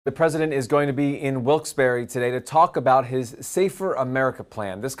The president is going to be in Wilkes-Barre today to talk about his Safer America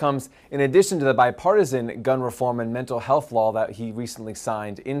plan. This comes in addition to the bipartisan gun reform and mental health law that he recently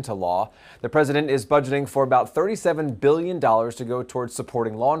signed into law. The president is budgeting for about $37 billion to go towards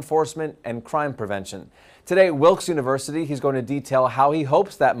supporting law enforcement and crime prevention. Today at Wilkes University, he's going to detail how he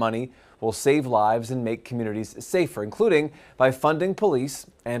hopes that money will save lives and make communities safer, including by funding police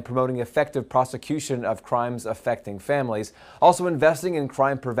and promoting effective prosecution of crimes affecting families, also investing in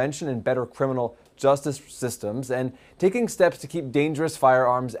crime prevention and better criminal justice systems, and taking steps to keep dangerous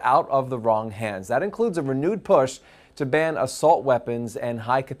firearms out of the wrong hands. That includes a renewed push to ban assault weapons and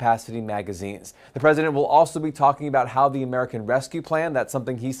high-capacity magazines. The president will also be talking about how the American Rescue Plan, that's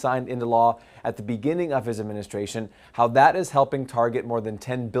something he signed into law at the beginning of his administration, how that is helping target more than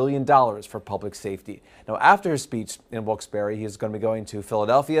 $10 billion for public safety. Now, after his speech in Wilkes-Barre, he is going to be going to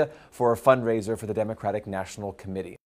Philadelphia for a fundraiser for the Democratic National Committee.